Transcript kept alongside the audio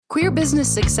Queer Business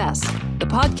Success, the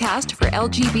podcast for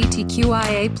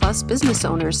LGBTQIA plus business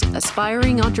owners,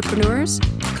 aspiring entrepreneurs,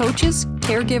 coaches,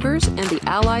 caregivers, and the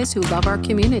allies who love our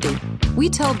community. We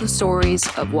tell the stories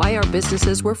of why our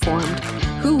businesses were formed,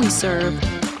 who we serve,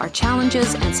 our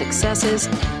challenges and successes,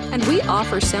 and we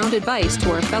offer sound advice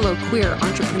to our fellow queer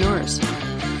entrepreneurs.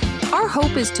 Our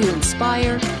hope is to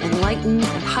inspire, enlighten,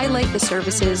 and highlight the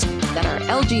services that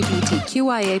our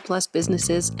LGBTQIA plus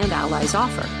businesses and allies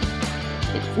offer.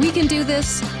 If we can do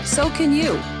this, so can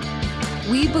you.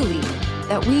 We believe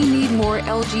that we need more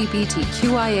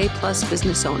LGBTQIA plus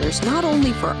business owners, not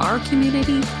only for our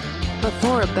community, but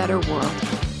for a better world.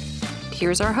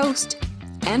 Here's our host,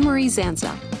 Anne-Marie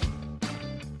Zanza.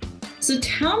 So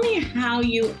tell me how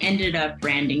you ended up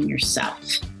branding yourself.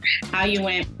 How you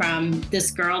went from this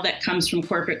girl that comes from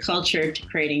corporate culture to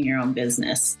creating your own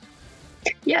business.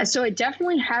 Yeah, so I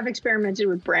definitely have experimented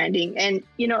with branding, and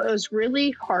it was really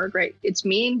hard, right? It's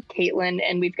me and Caitlin,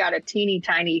 and we've got a teeny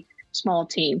tiny small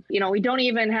team. We don't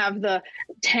even have the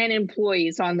 10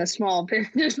 employees on the small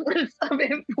business list of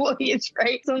employees,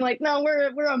 right? So I'm like, no,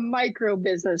 we're a micro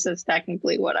business is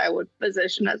technically what I would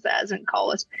position us as and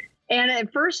call us. And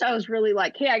at first I was really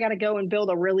like, hey, I got to go and build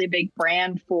a really big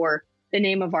brand for the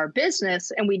name of our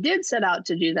business. And we did set out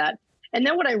to do that. And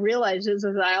then what I realized is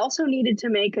I also needed to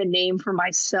make a name for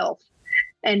myself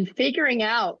and figuring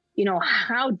out,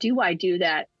 how do I do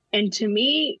that? And to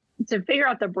me, to figure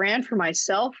out the brand for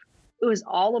myself, it was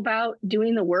all about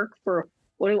doing the work for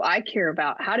what do I care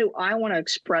about? How do I want to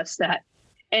express that?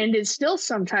 And it's still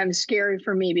sometimes scary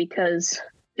for me because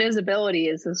visibility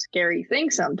is a scary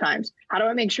thing sometimes. How do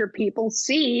I make sure people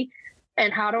see?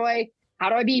 And how do I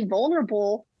be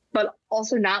vulnerable, but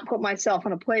also not put myself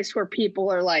in a place where people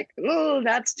are like, oh,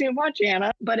 that's too much,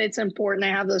 Anna. But it's important to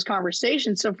have those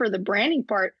conversations. So for the branding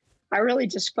part, I really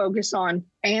just focus on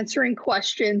answering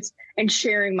questions and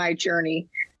sharing my journey.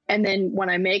 And then when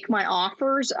I make my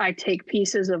offers, I take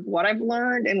pieces of what I've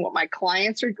learned and what my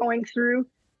clients are going through.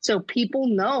 So people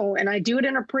know, and I do it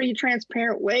in a pretty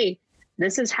transparent way.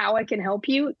 This is how I can help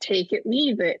you. Take it,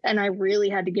 leave it. And I really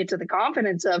had to get to the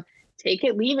confidence of, take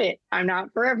it, leave it. I'm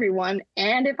not for everyone.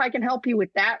 And if I can help you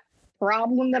with that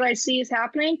problem that I see is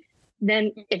happening,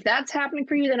 then if that's happening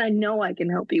for you, then I know I can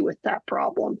help you with that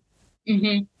problem.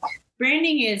 Mm-hmm.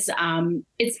 Branding is,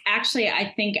 it's actually,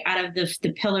 I think out of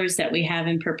the pillars that we have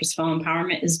in purposeful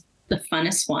empowerment is the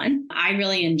funnest one. I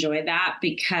really enjoy that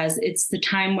because it's the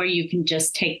time where you can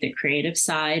just take the creative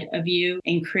side of you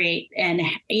and create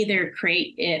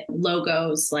it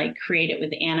logos, like create it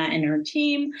with Anna and her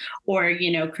team, or,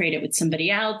 create it with somebody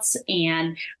else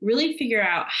and really figure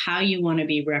out how you want to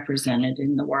be represented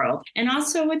in the world. And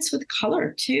also it's with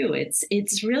color too.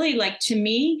 It's really like, to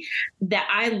me, that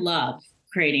I love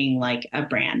creating like a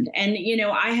brand. And,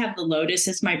 I have the lotus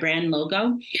as my brand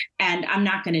logo, and I'm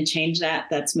not going to change that.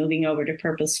 That's moving over to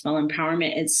purposeful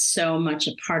empowerment. It's so much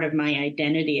a part of my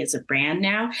identity as a brand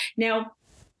now. Now,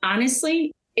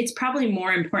 honestly, it's probably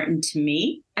more important to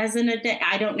me as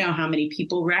I don't know how many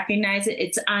people recognize it.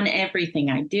 It's on everything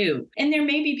I do. And there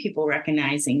may be people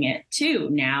recognizing it too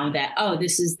now that, oh,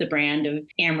 this is the brand of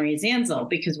Anne-Marie Zanza,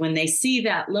 because when they see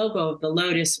that logo of the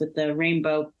lotus with the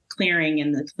rainbow clearing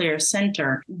in the clear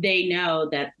center, they know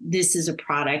that this is a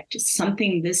product,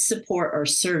 something, this support or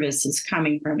service is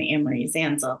coming from Anne-Marie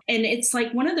Zanza. And it's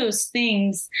like one of those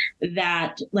things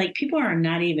that like people are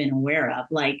not even aware of.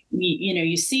 Like,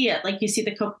 you see it, like you see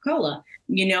the Coca-Cola,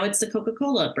 it's the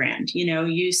Coca-Cola brand.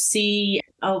 You see,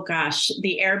 oh gosh,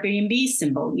 the Airbnb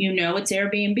symbol, it's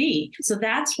Airbnb. So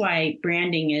that's why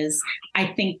branding is, I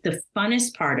think, the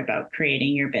funnest part about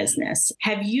creating your business.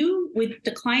 Have you, with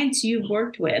the clients you've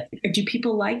worked with, do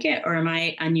people like it, or am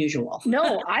I unusual?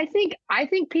 No, I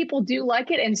think people do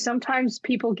like it. And sometimes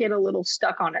people get a little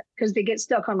stuck on it because they get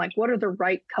stuck on like, what are the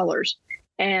right colors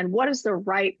and what is the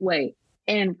right way?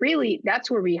 And really,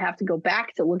 that's where we have to go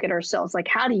back to look at ourselves. Like,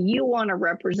 how do you want to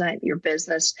represent your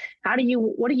business?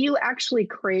 What are you actually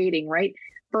creating, right?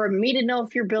 For me to know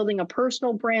if you're building a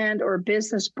personal brand or a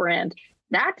business brand,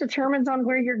 that determines on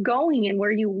where you're going and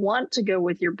where you want to go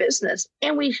with your business.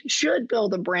 And we should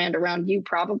build a brand around you,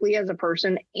 probably as a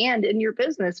person and in your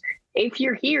business, if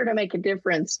you're here to make a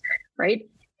difference, right?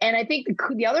 And I think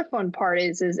the other fun part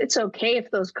is it's okay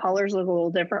if those colors look a little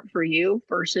different for you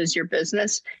versus your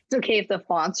business. It's okay if the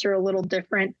fonts are a little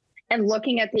different. And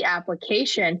looking at the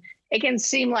application, it can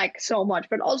seem like so much,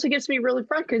 but also gets me really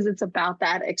fun because it's about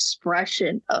that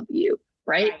expression of you,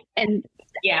 right? And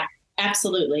yeah,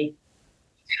 absolutely.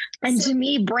 And to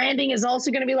me, branding is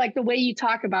also going to be like the way you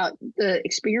talk about the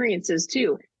experiences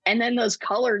too. And then those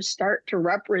colors start to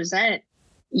represent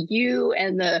you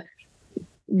and the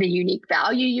the unique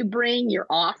value you bring, your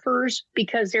offers,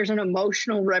 because there's an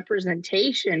emotional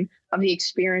representation of the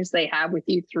experience they have with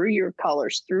you through your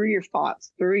colors, through your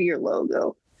fonts, through your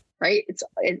logo, right?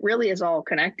 It really is all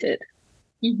connected.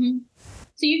 Mm-hmm.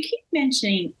 So you keep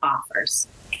mentioning offers.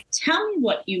 Tell me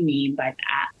what you mean by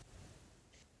that.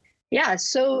 Yeah.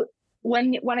 So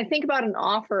when I think about an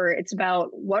offer, it's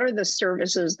about what are the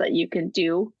services that you can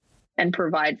do and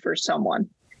provide for someone,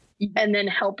 mm-hmm. and then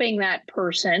helping that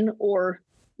person or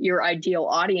your ideal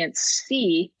audience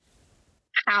see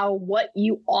how what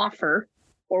you offer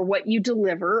or what you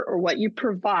deliver or what you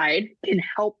provide can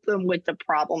help them with the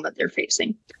problem that they're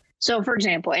facing. So for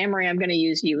example, Anne-Marie, I'm going to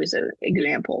use you as an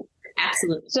example.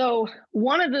 Absolutely. So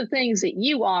one of the things that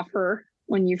you offer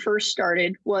when you first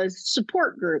started was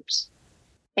support groups.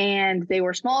 And they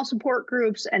were small support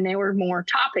groups and they were more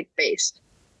topic based,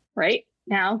 right?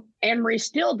 Now, Anne-Marie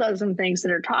still does some things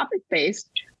that are topic based,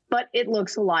 but it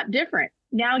looks a lot different.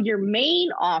 Now, your main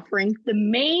offering, the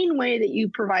main way that you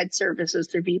provide services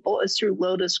to people is through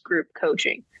Lotus Group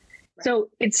Coaching. Right. So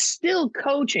it's still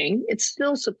coaching, it's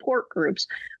still support groups,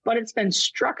 but it's been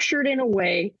structured in a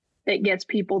way that gets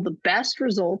people the best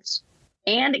results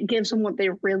and it gives them what they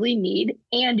really need.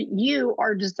 And you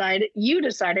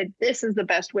decided this is the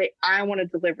best way I want to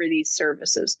deliver these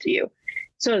services to you.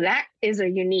 So that is a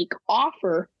unique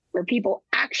offer where people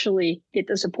actually get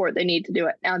the support they need to do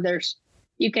it. Now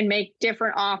you can make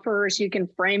different offers, you can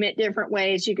frame it different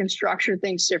ways, you can structure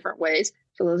things different ways.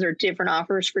 So those are different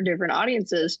offers for different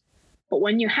audiences. But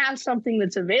when you have something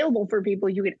that's available for people,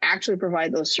 you can actually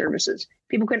provide those services.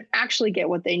 People can actually get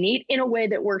what they need in a way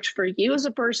that works for you as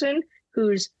a person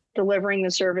who's delivering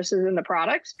the services and the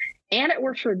products, and it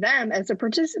works for them as the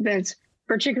participants,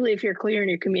 particularly if you're clear in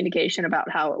your communication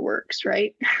about how it works,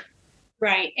 right?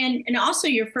 Right. And also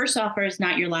your first offer is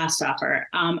not your last offer.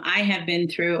 I have been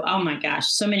through, oh my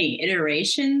gosh, so many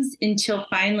iterations until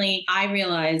finally I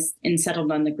realized and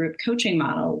settled on the group coaching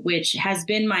model, which has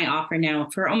been my offer now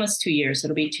for almost 2 years.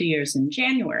 It'll be 2 years in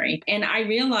January. And I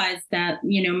realized that,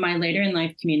 my later in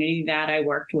life community that I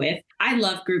worked with, I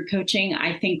love group coaching.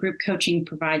 I think group coaching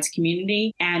provides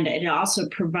community and it also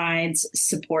provides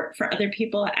support for other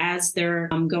people as they're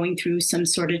going through some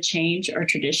sort of change or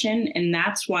tradition. And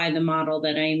that's why the model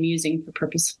that I am using for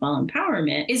purposeful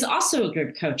empowerment is also a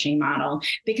group coaching model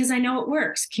because I know it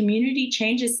works. Community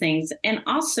changes things. And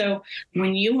also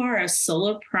when you are a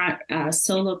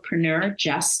solopreneur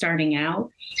just starting out,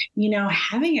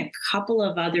 having a couple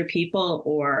of other people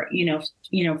or,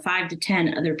 5 to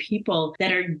 10 other people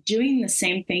that are doing the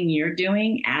same thing you're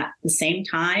doing at the same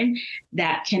time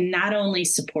that can not only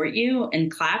support you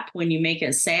and clap when you make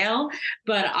a sale,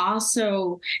 but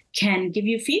also can give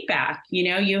you feedback.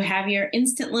 You have your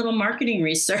instant little marketing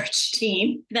research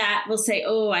team that will say,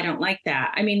 oh, I don't like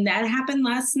that. I mean, that happened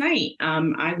last night.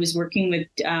 I was working with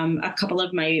a couple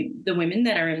of the women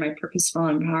that are in my purposeful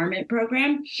empowerment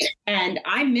program, and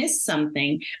I missed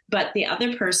something, but the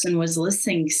other person was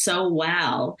listening so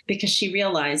well because she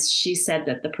said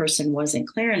that the person wasn't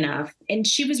clear enough. And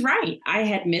she was right. I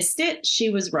had missed it. She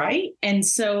was right. And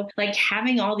so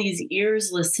having all these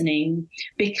ears listening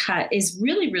is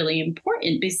really, really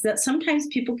important because that sometimes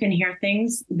people can hear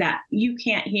things that you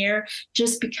can't hear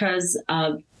just because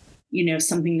of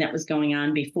something that was going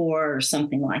on before or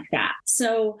something like that.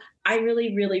 So I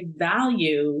really, really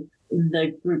value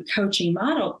the group coaching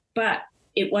model, but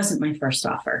it wasn't my first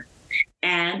offer.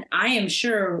 And I am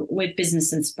sure with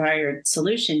Business Inspired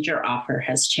Solutions, your offer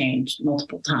has changed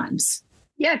multiple times.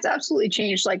 Yeah, it's absolutely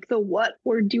changed. The what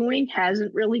we're doing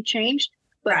hasn't really changed,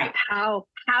 but right. how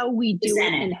we do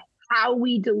it and how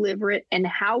we deliver it and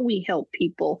how we help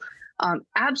people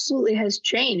absolutely has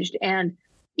changed. And,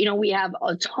 we have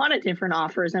a ton of different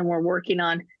offers and we're working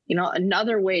on,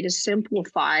 another way to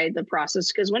simplify the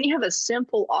process. Because when you have a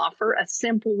simple offer, a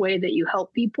simple way that you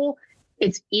help people,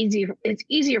 it's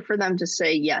easier for them to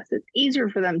say yes. It's easier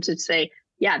for them to say,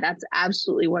 yeah, that's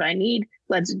absolutely what I need.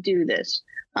 Let's do this.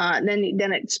 Then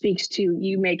it speaks to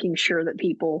you making sure that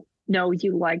people know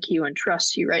you, like you, and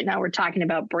trust you. Right now we're talking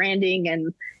about branding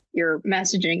and your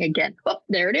messaging again. Oh,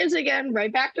 there it is again,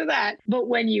 right back to that. But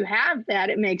when you have that,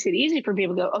 it makes it easy for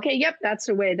people to go, okay, yep, that's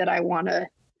the way that I want to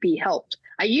be helped.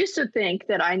 I used to think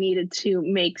that I needed to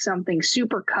make something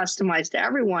super customized to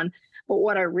everyone. But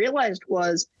what I realized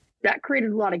was that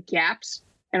created a lot of gaps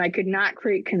and I could not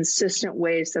create consistent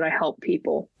ways that I help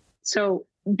people. So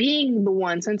being the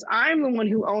one, since I'm the one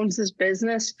who owns this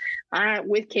business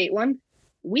with Caitlin,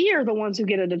 we are the ones who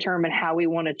get to determine how we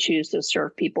want to choose to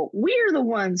serve people. We are the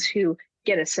ones who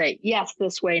get to say, yes,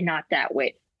 this way, not that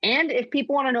way. And if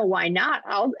people want to know why not,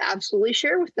 I'll absolutely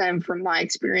share with them from my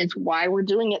experience why we're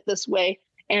doing it this way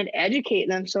and educate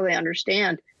them so they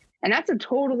understand. And that's a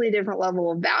totally different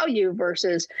level of value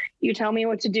versus you tell me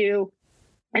what to do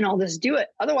and I'll just do it.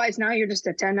 Otherwise, now you're just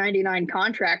a 1099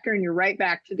 contractor and you're right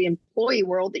back to the employee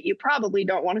world that you probably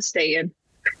don't want to stay in.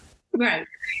 Right.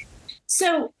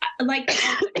 So, like,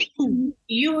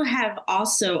 you have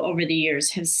also over the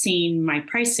years have seen my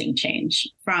pricing change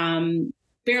from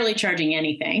barely charging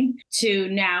anything to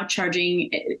now charging,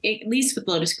 at least with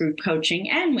Lotus Group coaching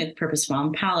and with Purposeful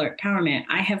Empowerment.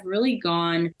 I have really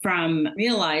gone from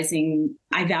realizing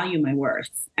I value my worth.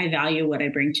 I value what I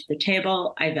bring to the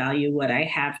table. I value what I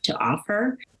have to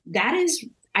offer. That is,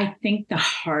 I think, the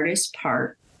hardest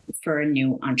part for a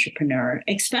new entrepreneur,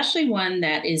 especially one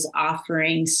that is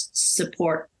offering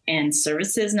support and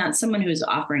services, not someone who's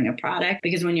offering a product,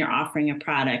 because when you're offering a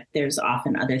product, there's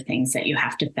often other things that you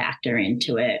have to factor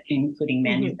into it, including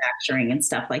manufacturing and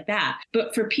stuff like that.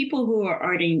 But for people who are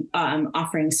already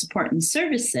offering support and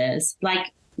services, like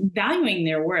valuing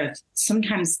their worth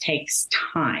sometimes takes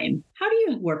time. How do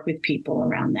you work with people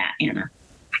around that, Anna?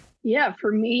 Yeah,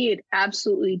 for me, it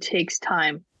absolutely takes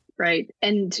time, right?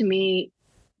 And to me,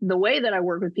 the way that I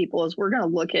work with people is we're going to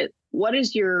look at what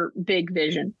is your big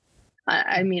vision?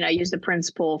 I mean, I use the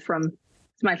principle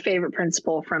it's my favorite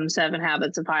principle from 7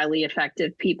 Habits of Highly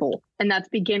Effective People. And that's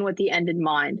begin with the end in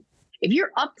mind. If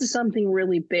you're up to something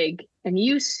really big and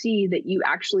you see that you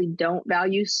actually don't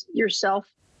value yourself,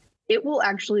 it will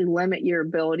actually limit your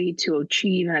ability to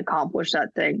achieve and accomplish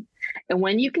that thing. And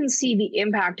when you can see the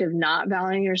impact of not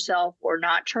valuing yourself or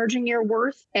not charging your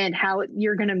worth and how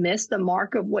you're going to miss the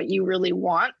mark of what you really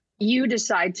want, you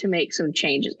decide to make some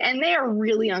changes. And they are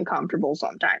really uncomfortable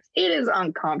sometimes. It is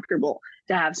uncomfortable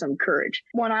to have some courage.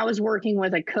 When I was working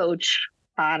with a coach,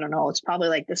 I don't know, it's probably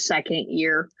like the second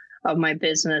year of my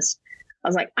business, I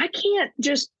was like, I can't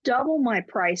just double my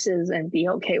prices and be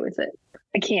okay with it.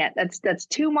 I can't. That's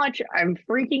too much. I'm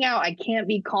freaking out. I can't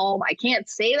be calm. I can't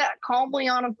say that calmly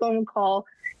on a phone call.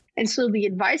 And so the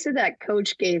advice that that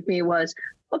coach gave me was,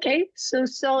 okay, so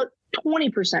sell it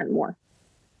 20% more.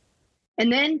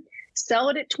 And then sell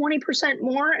it at 20%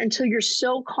 more until you're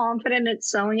so confident at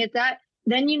selling it that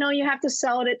then you know you have to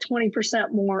sell it at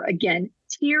 20% more again.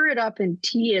 Tier it up and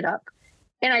tee it up.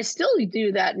 And I still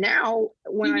do that now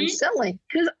when I'm selling,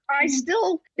 because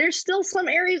there's still some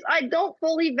areas I don't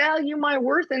fully value my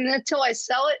worth. And until I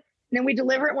sell it, and then we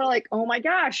deliver it, and we're like, oh my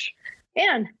gosh.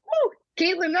 And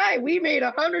Caitlin and I, we made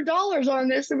 $100 on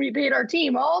this and we paid our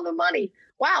team all the money.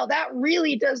 Wow, that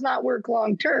really does not work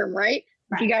long term, right?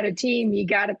 If you got a team, you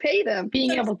got to pay them,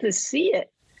 being able to see it.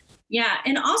 Yeah.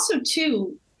 And also,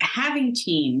 too, having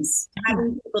teams,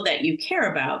 having people that you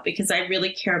care about, because I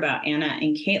really care about Anna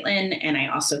and Caitlin, and I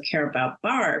also care about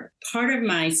Barb. Part of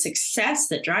my success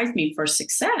that drives me for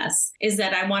success is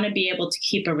that I want to be able to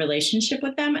keep a relationship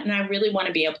with them, and I really want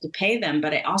to be able to pay them,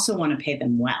 but I also want to pay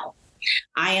them well.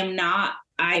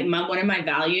 One of my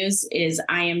values is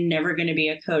I am never going to be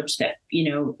a coach that,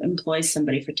 employs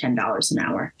somebody for $10 an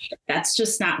hour. That's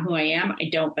just not who I am. I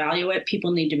don't value it.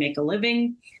 People need to make a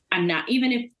living. I'm not,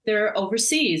 even if they're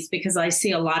overseas, because I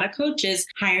see a lot of coaches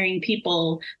hiring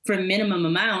people for minimum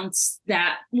amounts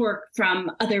that work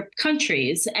from other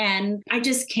countries. And I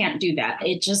just can't do that.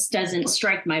 It just doesn't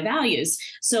strike my values.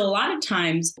 So a lot of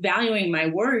times valuing my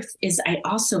worth is I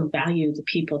also value the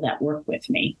people that work with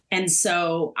me. And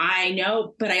so I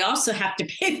know, but I also have to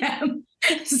pay them.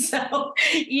 So,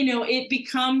 it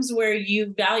becomes where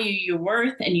you value your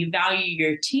worth and you value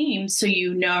your team. So,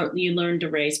 you learn to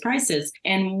raise prices.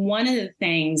 And one of the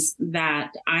things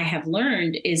that I have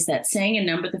learned is that saying a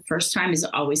number the first time is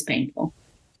always painful.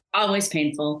 Always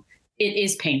painful. It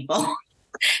is painful.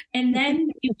 And then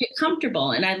you get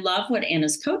comfortable. And I love what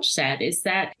Anna's coach said is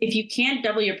that if you can't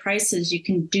double your prices, you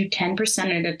can do 10%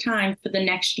 at a time for the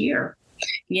next year.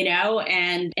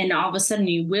 And all of a sudden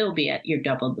you will be at your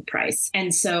double the price.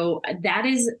 And so that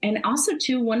is, and also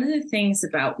too, one of the things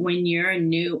about when you're a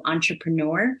new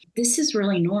entrepreneur, this is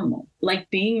really normal, like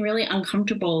being really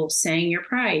uncomfortable saying your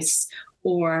price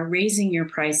or raising your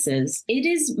prices. It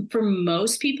is for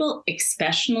most people,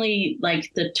 especially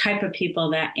like the type of people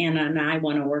that Anna and I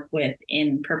want to work with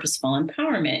in Purposeful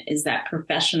Empowerment, is that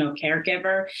professional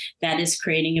caregiver that is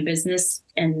creating a business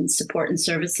and support and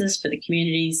services for the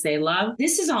communities they love.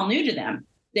 This is all new to them.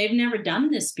 They've never done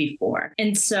this before.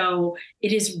 And so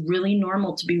it is really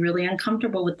normal to be really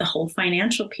uncomfortable with the whole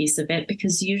financial piece of it,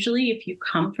 because usually if you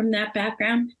come from that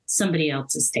background, somebody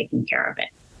else is taking care of it.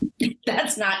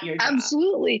 That's not your job.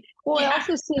 Absolutely. Well, yeah. I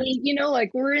also see, like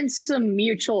we're in some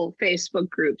mutual Facebook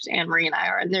groups, Anne-Marie and I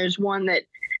are, and there's one that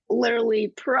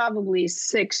literally probably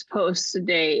 6 posts a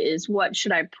day is what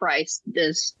should I price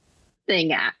this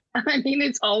thing at? I mean,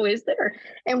 it's always there.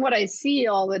 And what I see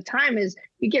all the time is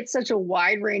you get such a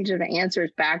wide range of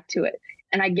answers back to it.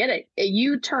 And I get it.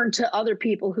 You turn to other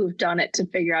people who've done it to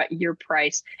figure out your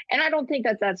price. And I don't think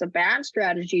that that's a bad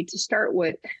strategy to start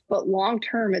with. But long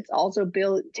term, it's also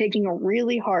taking a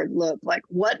really hard look, like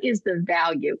what is the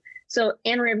value? So,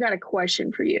 Anne-Marie, I've got a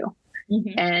question for you.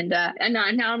 Mm-hmm. And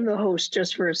now I'm the host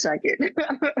just for a second.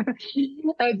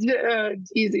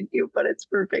 It's easy to, but it's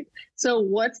perfect. So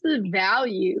what's the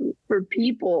value for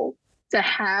people to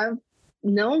have,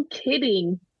 no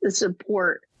kidding, the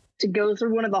support to go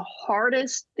through one of the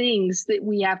hardest things that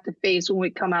we have to face when we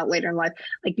come out later in life?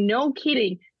 Like, no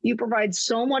kidding, you provide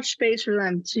so much space for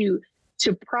them to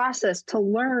process, to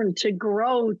learn, to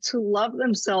grow, to love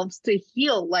themselves, to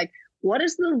heal. Like, what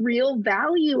is the real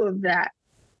value of that?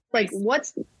 Like,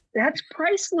 that's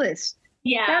priceless.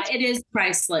 Yeah, it is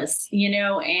priceless,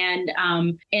 and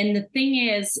the thing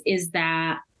is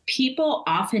that people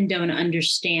often don't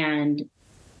understand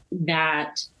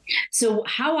that. So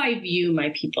how I view my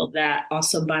people that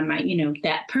also buy my,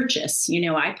 that purchase,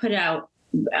 I put out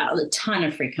a ton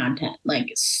of free content,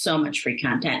 like so much free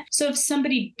content. So if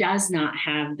somebody does not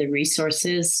have the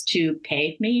resources to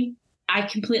pay me, I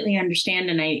completely understand.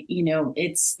 And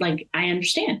it's like, I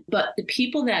understand. But the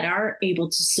people that are able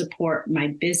to support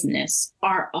my business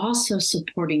are also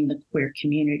supporting the queer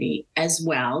community as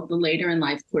well, the later in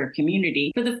life queer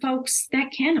community, for the folks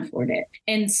that can afford it.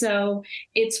 And so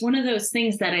it's one of those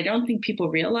things that I don't think people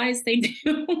realize they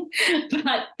do,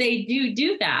 but they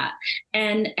do that.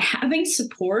 And having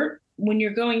support when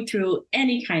you're going through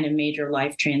any kind of major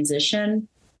life transition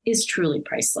is truly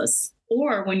priceless.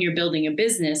 Or when you're building a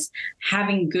business,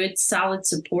 having good, solid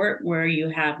support where you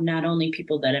have not only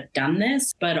people that have done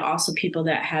this, but also people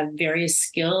that have various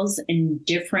skills in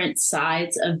different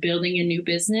sides of building a new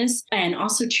business, and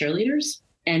also cheerleaders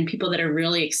and people that are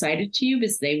really excited to you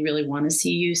because they really want to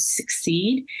see you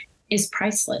succeed, is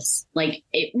priceless. Like,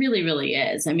 it really, really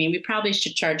is. I mean, we probably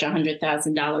should charge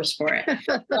 $100,000 for it.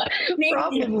 Maybe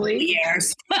probably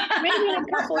years. Maybe in a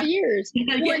couple of years.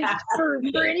 Yeah.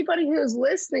 For anybody who's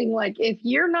listening, like, if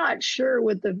you're not sure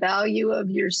what the value of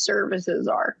your services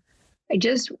are, I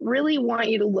just really want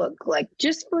you to look, like,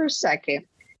 just for a second,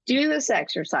 do this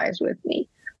exercise with me.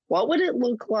 What would it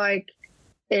look like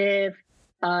if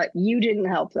you didn't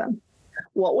help them?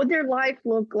 What would their life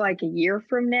look like a year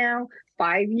from now?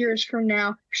 5 years from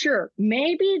now? Sure,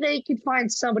 maybe they could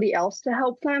find somebody else to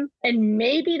help them, and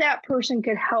maybe that person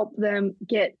could help them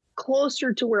get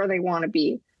closer to where they want to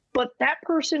be. But that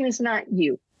person is not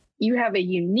you. You have a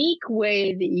unique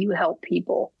way that you help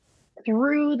people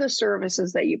through the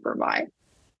services that you provide.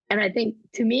 And I think,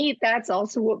 to me, that's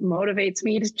also what motivates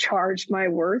me to charge my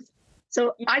worth.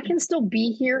 So I can still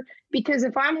be here, because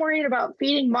if I'm worried about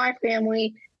feeding my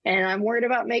family, and I'm worried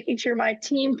about making sure my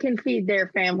team can feed their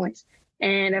families,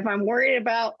 and if I'm worried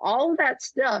about all of that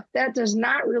stuff, that does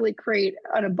not really create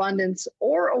an abundance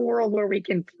or a world where we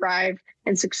can thrive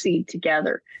and succeed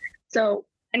together. So,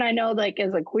 and I know, like,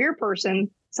 as a queer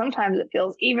person, sometimes it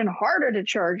feels even harder to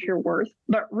charge your worth,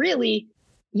 but really,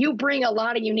 you bring a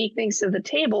lot of unique things to the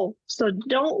table. So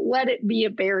don't let it be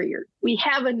a barrier. We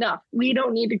have enough. We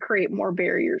don't need to create more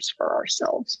barriers for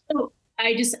ourselves. So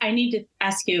I need to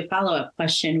ask you a follow-up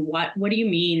question. What do you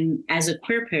mean, as a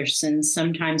queer person,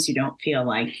 sometimes you don't feel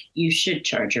like you should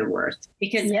charge your worth?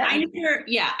 Because I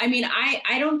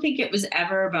don't think it was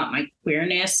ever about my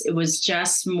queerness. It was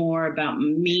just more about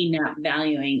me not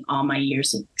valuing all my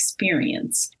years of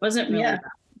experience. It wasn't really about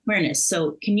queerness.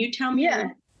 So can you tell me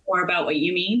more about what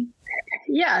you mean?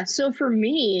 Yeah. So for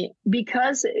me,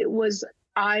 because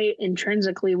I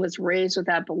intrinsically was raised with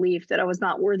that belief that I was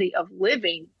not worthy of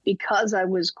living because I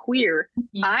was queer.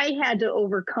 Mm-hmm. I had to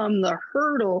overcome the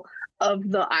hurdle of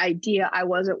the idea I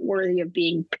wasn't worthy of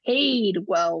being paid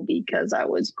well because I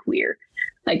was queer.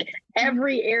 Like,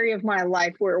 every area of my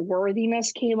life where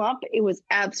worthiness came up, it was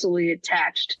absolutely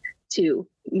attached to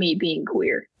me being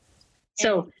queer.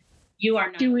 So you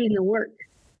are not doing the work.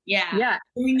 Yeah.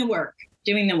 Doing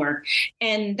the work.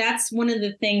 And that's one of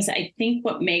the things I think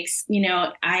what makes,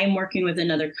 I'm working with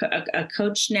a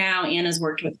coach now. Anna's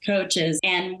worked with coaches.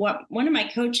 And what one of my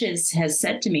coaches has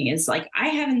said to me is, like, I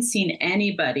haven't seen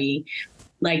anybody,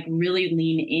 like, really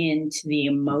lean into the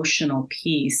emotional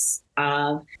piece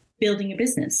of building a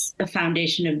business, the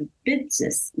foundation of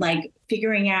business, like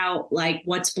figuring out, like,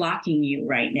 what's blocking you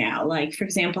right now. Like, for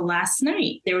example, last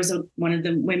night, there was one of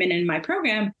the women in my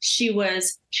program. She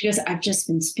goes, I've just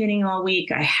been spinning all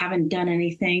week. I haven't done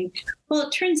anything. Well,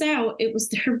 it turns out it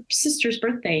was her sister's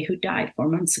birthday who died 4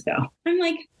 months ago. I'm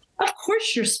like, Of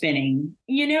course you're spinning.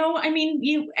 I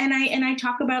mean, I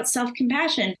talk about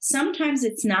self-compassion. Sometimes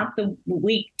it's not the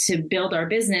week to build our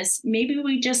business. Maybe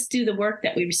we just do the work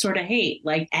that we sort of hate,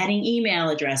 like adding email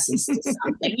addresses to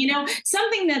something,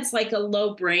 something that's like a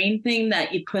low brain thing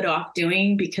that you put off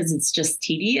doing because it's just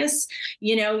tedious.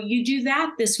 You do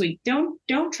that this week.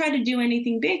 Don't try to do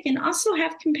anything big, and also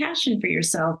have compassion for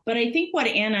yourself. But I think what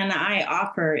Anna and I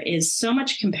offer is so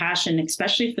much compassion,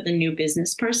 especially for the new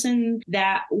business person,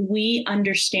 that we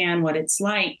understand what it's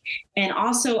like and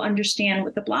also understand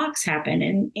what the blocks happen.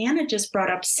 And Anna just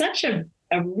brought up such a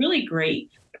really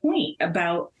great point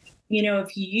about,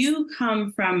 if you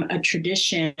come from a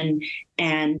tradition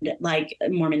and like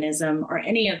Mormonism or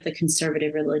any of the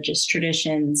conservative religious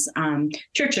traditions,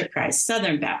 Church of Christ,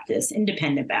 Southern Baptist,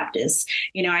 Independent Baptist,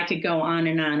 I could go on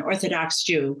and on, Orthodox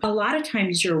Jew, a lot of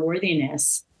times your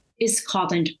worthiness is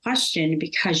called into question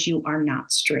because you are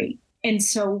not straight. And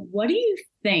so what do you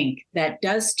think that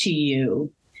does to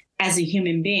you as a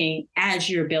human being as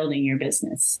you're building your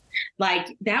business? Like,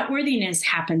 that worthiness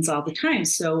happens all the time.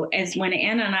 So as when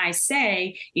Anna and I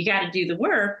say, you got to do the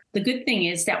work, the good thing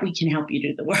is that we can help you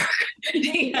do the work.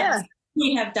 Because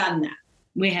we have done that.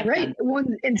 We have done that. Well,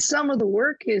 and some of the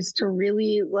work is to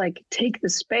really take the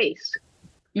space.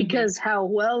 Because how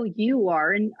well you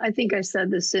are, and I think I said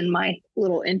this in my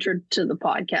little intro to the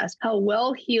podcast, how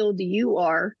well healed you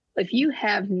are. If you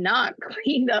have not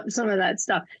cleaned up some of that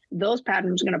stuff, those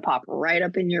patterns are going to pop right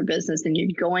up in your business, and you're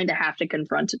going to have to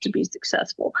confront it to be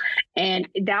successful. And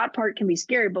that part can be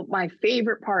scary. But my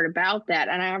favorite part about that,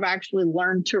 and I've actually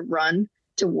learned to run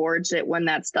towards it when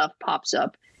that stuff pops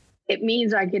up, it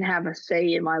means I can have a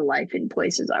say in my life in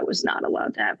places I was not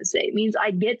allowed to have a say. It means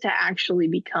I get to actually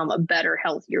become a better,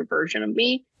 healthier version of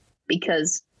me,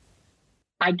 because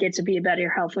I get to be a better,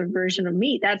 healthier version of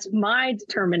me. That's my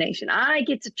determination. I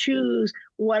get to choose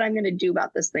what I'm going to do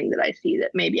about this thing that I see that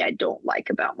maybe I don't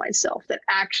like about myself, that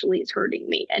actually is hurting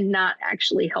me and not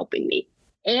actually helping me.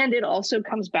 And it also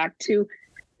comes back to,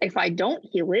 if I don't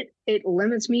heal it, it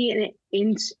limits me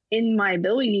in my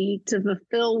ability to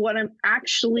fulfill what I'm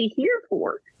actually here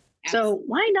for. Absolutely. So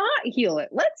why not heal it?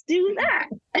 Let's do that.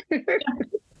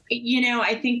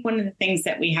 I think one of the things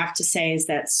that we have to say is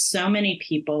that so many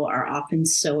people are often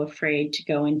so afraid to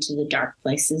go into the dark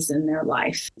places in their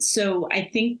life. So I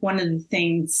think one of the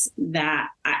things that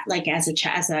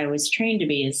as I was trained to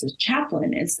be as a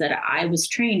chaplain, is that I was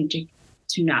trained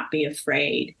to not be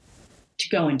afraid to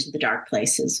go into the dark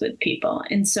places with people.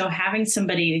 And so having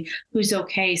somebody who's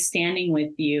okay standing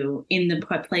with you in the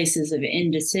places of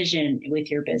indecision with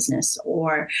your business,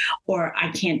 or I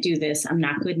can't do this, I'm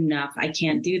not good enough, I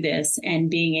can't do this,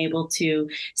 and being able to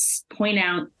point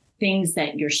out things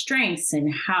that your strengths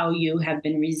and how you have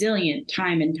been resilient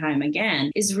time and time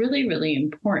again is really, really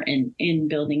important in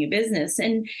building a business.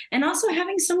 And also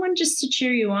having someone just to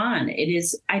cheer you on. I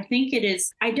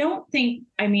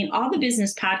mean, all the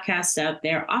business podcasts out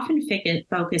there often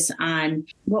focus on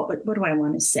what do I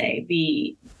want to say?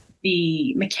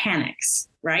 The mechanics,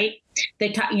 right?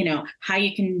 They talk, how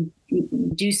you can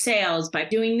do sales by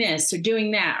doing this or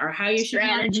doing that, or how you should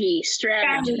strategy.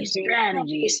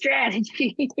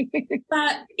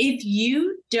 But if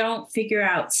you don't figure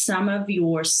out some of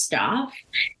your stuff,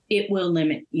 it will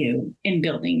limit you in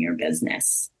building your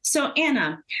business. So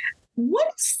Anna,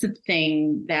 what's the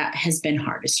thing that has been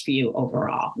hardest for you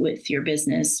overall with your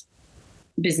business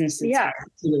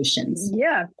solutions?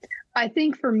 Yeah. I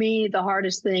think for me, the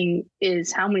hardest thing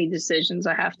is how many decisions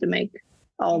I have to make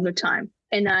all the time.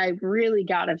 And I really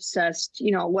got obsessed,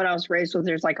 what I was raised with,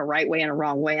 there's like a right way and a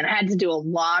wrong way. And I had to do a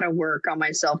lot of work on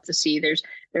myself to see there's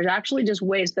actually just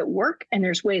ways that work and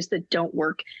there's ways that don't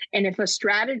work. And if a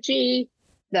strategy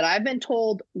that I've been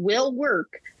told will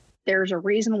work, there's a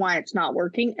reason why it's not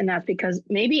working. And that's because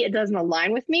maybe it doesn't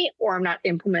align with me, or I'm not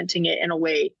implementing it in a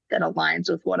way that aligns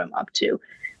with what I'm up to.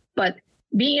 But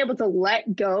being able to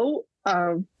let go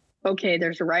of, okay,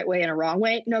 there's a right way and a wrong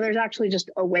way. No, there's actually just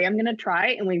a way I'm going to try,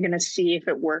 and we're going to see if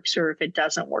it works or if it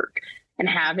doesn't work. And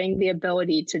having the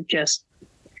ability to just,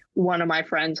 one of my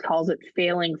friends calls it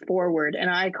failing forward,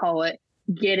 and I call it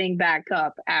getting back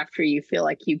up after you feel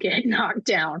like you get knocked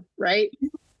down, right?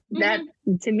 Mm-hmm. That,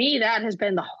 to me, that has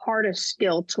been the hardest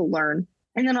skill to learn.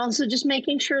 And then also just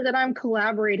making sure that I'm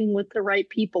collaborating with the right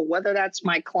people, whether that's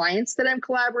my clients that I'm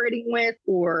collaborating with,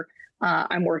 or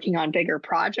I'm working on bigger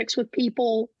projects with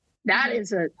people. That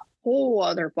is a whole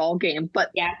other ball game. But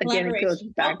again, it goes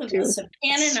back to so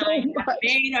Anna and I have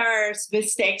made our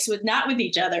mistakes not with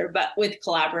each other, but with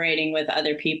collaborating with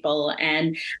other people.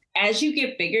 And as you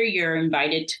get bigger, you're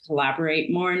invited to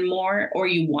collaborate more and more, or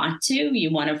you want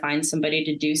to find somebody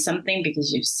to do something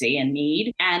because you see a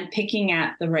need, and picking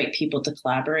at the right people to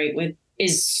collaborate with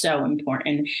is so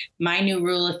important. My new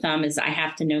rule of thumb is I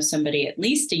have to know somebody at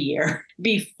least a year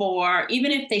before,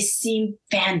 even if they seem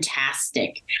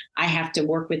fantastic, I have to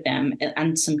work with them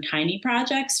on some tiny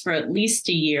projects for at least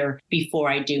a year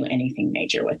before I do anything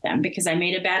major with them, because I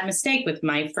made a bad mistake with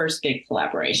my first big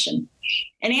collaboration.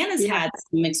 And Anna's had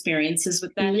some experiences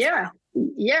with that. Yeah.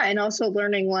 Yeah. And also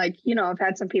learning, like, I've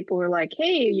had some people who are like,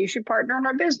 hey, you should partner in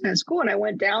our business. Cool. And I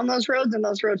went down those roads and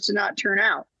those roads did not turn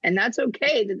out. And that's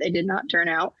okay that they did not turn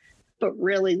out. But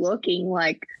really looking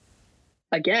like,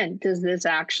 again, does this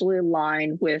actually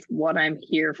align with what I'm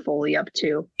here fully up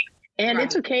to? And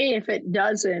It's okay if it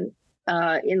doesn't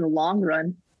in the long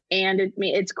run. And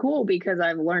it's cool because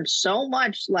I've learned so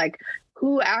much, like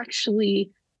who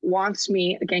actually wants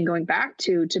me, again, going back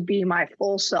to be my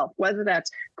full self, whether that's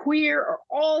queer or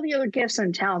all the other gifts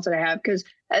and talents that I have. Because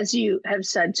as you have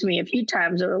said to me a few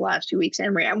times over the last 2 weeks,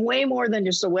 Emery, I'm way more than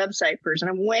just a website person.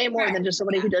 I'm way more than just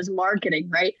somebody who does marketing,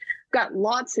 right? I've got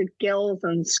lots of skills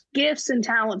and gifts and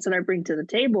talents that I bring to the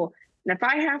table. And if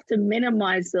I have to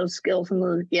minimize those skills and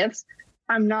those gifts,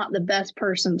 I'm not the best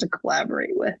person to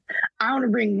collaborate with. I want to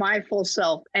bring my full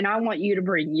self, and I want you to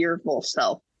bring your full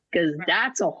self, because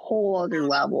that's a whole other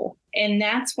level. And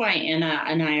that's why Anna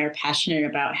and I are passionate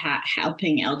about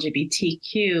helping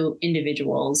LGBTQ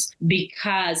individuals,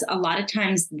 because a lot of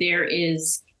times there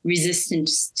is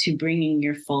resistance to bringing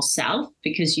your full self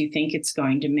because you think it's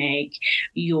going to make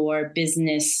your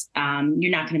business,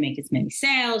 you're not going to make as many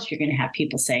sales. You're going to have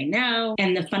people say no.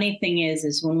 And the funny thing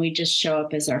is when we just show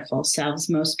up as our full selves,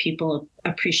 most people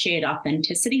appreciate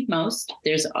authenticity.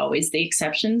 There's always the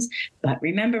exceptions. But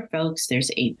remember, folks,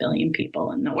 there's 8 billion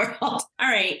people in the world. All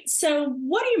right. So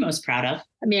what are you most proud of?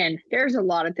 Man, there's a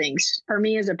lot of things. For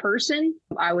me as a person,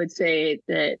 I would say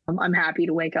that I'm happy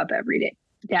to wake up every day.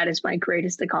 That is my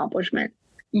greatest accomplishment.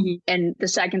 Mm-hmm. And the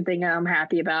second thing I'm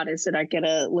happy about is that I get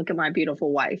to look at my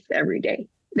beautiful wife every day.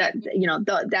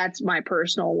 That's my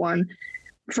personal one.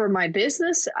 For my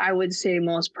business, I would say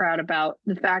most proud about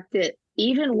the fact that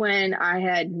even when I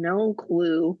had no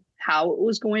clue how it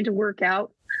was going to work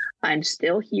out, I'm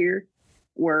still here.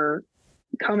 We're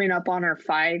coming up on our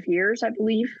 5 years, I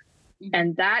believe.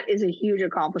 And that is a huge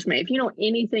accomplishment. If you know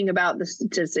anything about the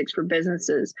statistics for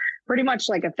businesses, pretty much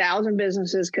like 1,000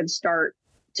 businesses could start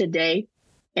today.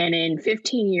 And in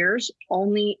 15 years,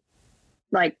 only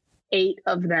like 8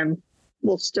 of them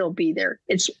will still be there.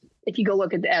 If you go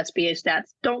look at the SBA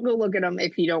stats, don't go look at them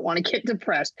if you don't want to get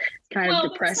depressed. It's kind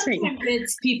of depressing.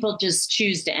 Sometimes people just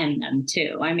choose to end them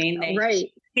too. I mean,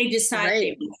 they decide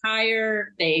they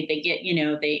retire, they get,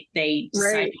 they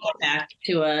decide to go back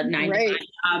to a 9-to-5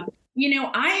 job.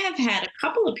 I have had a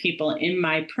couple of people in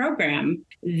my program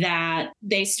that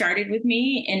they started with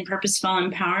me in Purposeful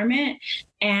Empowerment.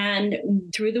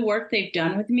 And through the work they've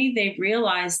done with me, they've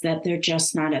realized that they're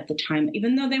just not at the time,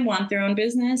 even though they want their own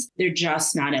business, they're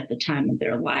just not at the time of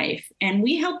their life. And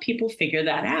we help people figure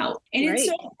that out. And it's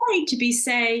so funny to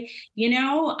say,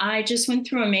 I just went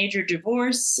through a major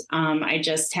divorce. I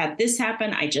just had this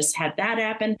happen. I just had that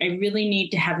happen. I really need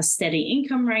to have a steady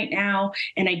income right now.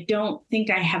 And I don't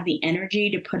think I have the energy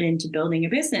to put into building a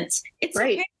business. It's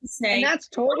okay to say. And that's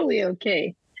totally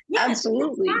okay. Yes,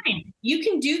 absolutely. You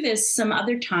can do this some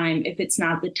other time if it's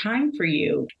not the time for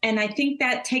you. And I think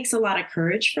that takes a lot of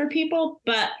courage for people.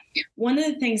 But one of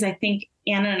the things I think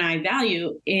Anna and I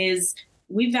value is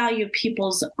we value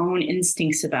people's own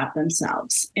instincts about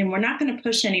themselves. And we're not going to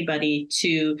push anybody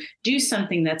to do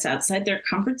something that's outside their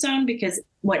comfort zone, because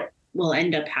what will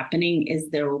end up happening is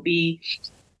there will be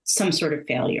some sort of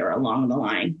failure along the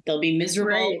line. They'll be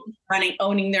miserable,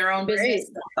 owning their own business,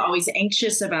 always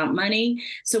anxious about money.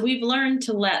 So we've learned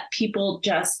to let people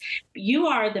you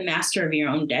are the master of your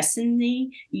own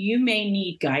destiny. You may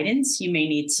need guidance, you may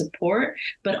need support,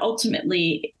 but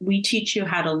ultimately we teach you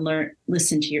how to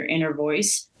listen to your inner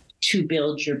voice to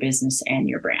build your business and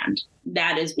your brand.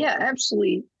 That is. Yeah,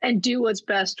 absolutely. And do what's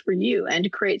best for you and to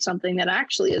create something that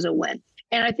actually is a win.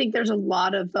 And I think there's a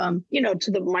lot of,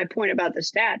 my point about the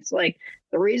stats, like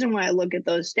the reason why I look at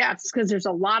those stats is because there's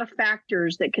a lot of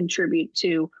factors that contribute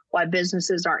to why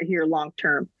businesses aren't here long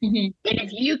term. Mm-hmm. And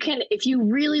if you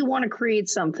really want to create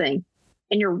something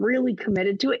and you're really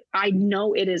committed to it, I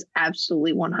know it is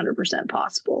absolutely 100%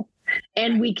 possible.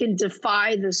 And we can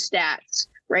defy the stats,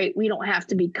 right? We don't have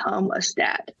to become a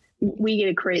stat. We get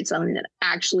to create something that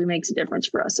actually makes a difference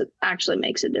for us. It actually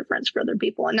makes a difference for other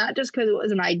people. And not just because it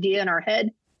was an idea in our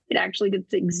head, it actually gets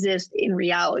to exist in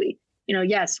reality.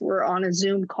 Yes, we're on a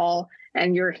Zoom call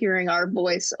and you're hearing our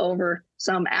voice over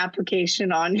some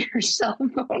application on your cell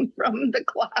phone from the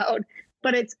cloud,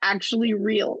 but it's actually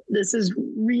real. This is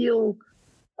real,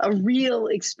 a real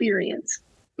experience.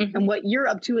 Mm-hmm. And what you're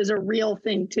up to is a real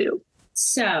thing too.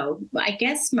 So I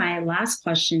guess my last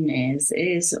question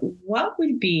is what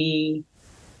would be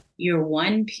your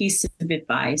one piece of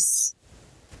advice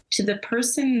to the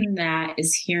person that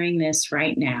is hearing this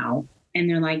right now and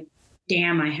they're like,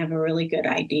 damn, I have a really good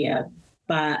idea,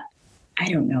 but I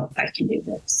don't know if I can do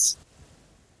this?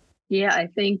 Yeah, I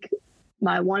think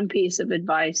my one piece of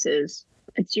advice is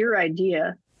it's your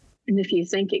idea. And if you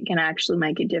think it can actually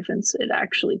make a difference, it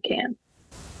actually can.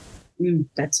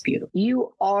 That's beautiful.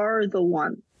 You are the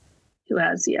one who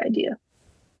has the idea.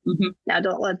 Mm-hmm. Now,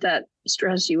 don't let that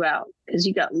stress you out, because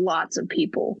you got lots of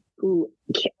people who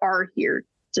are here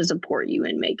to support you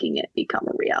in making it become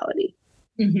a reality.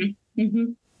 Mm-hmm.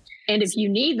 Mm-hmm. And if you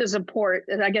need the support,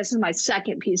 I guess is my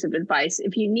second piece of advice.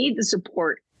 If you need the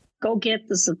support, go get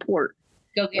the support.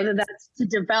 Whether that's to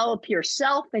develop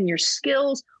yourself and your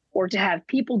skills or to have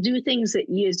people do things that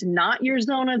is not your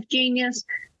zone of genius,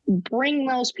 bring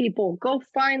those people, go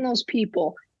find those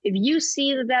people. If you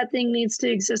see that that thing needs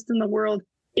to exist in the world,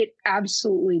 it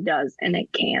absolutely does, and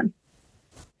it can.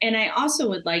 And I also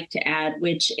would like to add,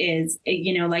 which is,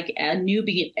 like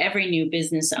every new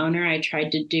business owner, I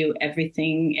tried to do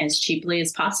everything as cheaply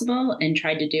as possible and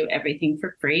tried to do everything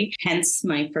for free. Hence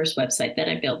my first website that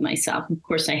I built myself. Of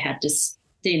course, I had to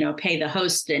pay the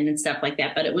host and stuff like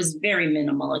that, but it was very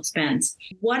minimal expense.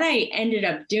 What I ended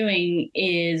up doing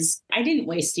is I didn't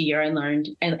waste a year. I learned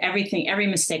every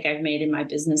mistake I've made in my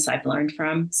business, I've learned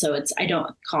from. So I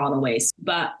don't call it a waste.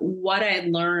 But what I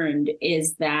learned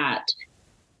is that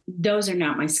those are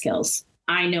not my skills.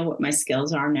 I know what my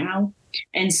skills are now.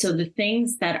 And so the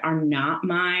things that are not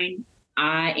mine,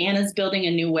 Anna's building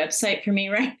a new website for me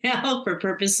right now for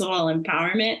purposeful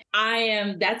empowerment.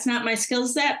 That's not my skill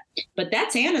set, but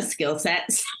that's Anna's skill set.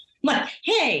 Like,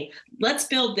 hey, let's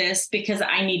build this because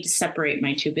I need to separate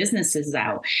my two businesses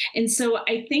out. And so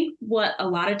I think what a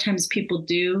lot of times people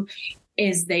do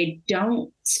is they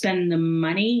don't spend the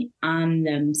money on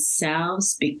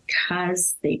themselves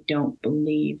because they don't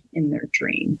believe in their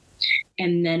dream.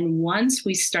 And then once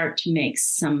we start to make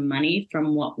some money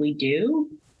from what we do,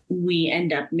 we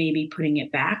end up maybe putting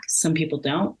it back. Some people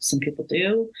don't, some people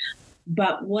do.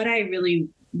 But what I really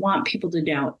want people to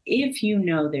know, if you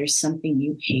know there's something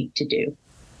you hate to do,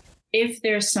 if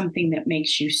there's something that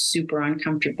makes you super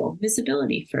uncomfortable,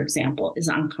 visibility, for example, is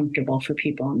uncomfortable for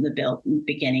people in the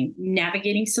beginning.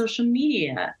 Navigating social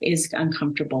media is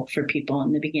uncomfortable for people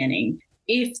in the beginning.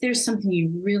 If there's something you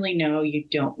really know you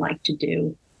don't like to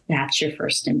do, that's your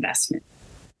first investment.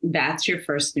 That's your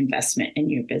first investment in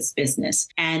your business.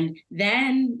 And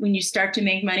then when you start to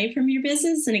make money from your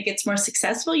business and it gets more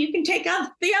successful, you can take off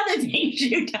the other things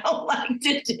you don't like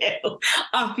to do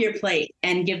off your plate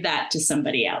and give that to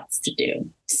somebody else to do.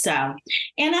 So,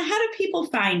 Anna, how do people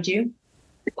find you?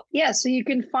 Yeah, so you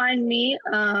can find me.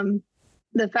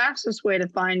 The fastest way to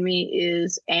find me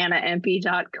is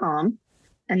annaempey.com.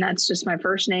 And that's just my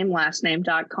first name, last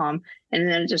name.com. And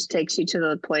then it just takes you to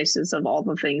the places of all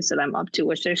the things that I'm up to,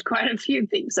 which there's quite a few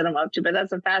things that I'm up to, but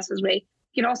that's the fastest way.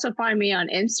 You can also find me on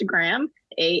Instagram,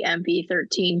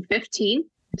 AMP1315.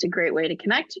 It's a great way to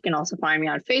connect. You can also find me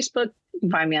on Facebook. You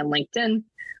can find me on LinkedIn.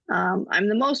 I'm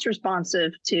the most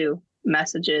responsive to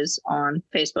messages on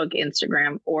Facebook,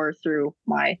 Instagram, or through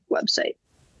my website.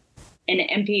 And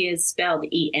Empey is spelled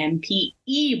Empey.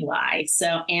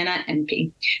 So Anna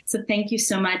Empey. So thank you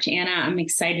so much, Anna. I'm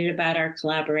excited about our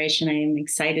collaboration. I am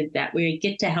excited that we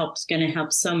get to help. It's going to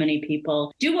help so many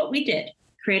people do what we did.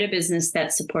 Create a business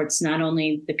that supports not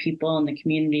only the people and the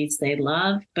communities they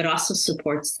love, but also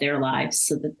supports their lives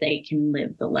so that they can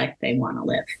live the life they want to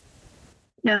live.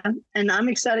 Yeah, and I'm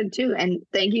excited too. And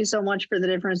thank you so much for the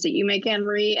difference that you make,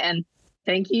 Anne-Marie. And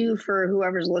thank you for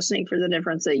whoever's listening for the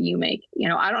difference that you make.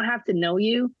 I don't have to know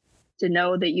you to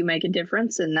know that you make a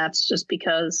difference. And that's just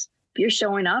because if you're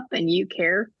showing up and you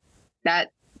care, that's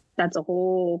a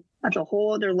whole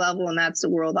other level. And that's the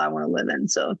world I want to live in.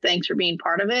 So thanks for being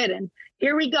part of it. And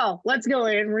here we go. Let's go,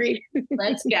 Anne-Marie.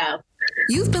 Let's go.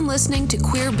 You've been listening to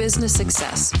Queer Business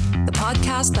Success, the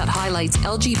podcast that highlights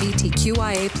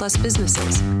LGBTQIA+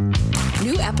 businesses.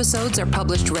 New episodes are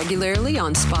published regularly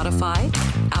on Spotify,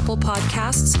 Apple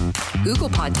Podcasts, Google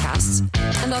Podcasts,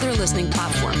 and other listening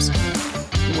platforms.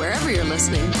 Wherever you're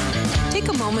listening, take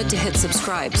a moment to hit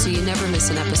subscribe so you never miss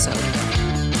an episode.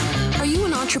 Are you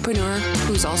an entrepreneur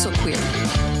who's also queer?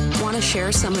 Want to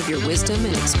share some of your wisdom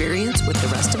and experience with the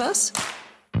rest of us?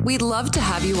 We'd love to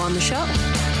have you on the show.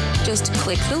 Just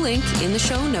click the link in the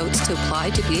show notes to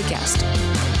apply to be a guest.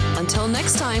 Until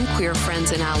next time, queer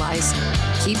friends and allies,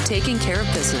 keep taking care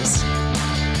of business.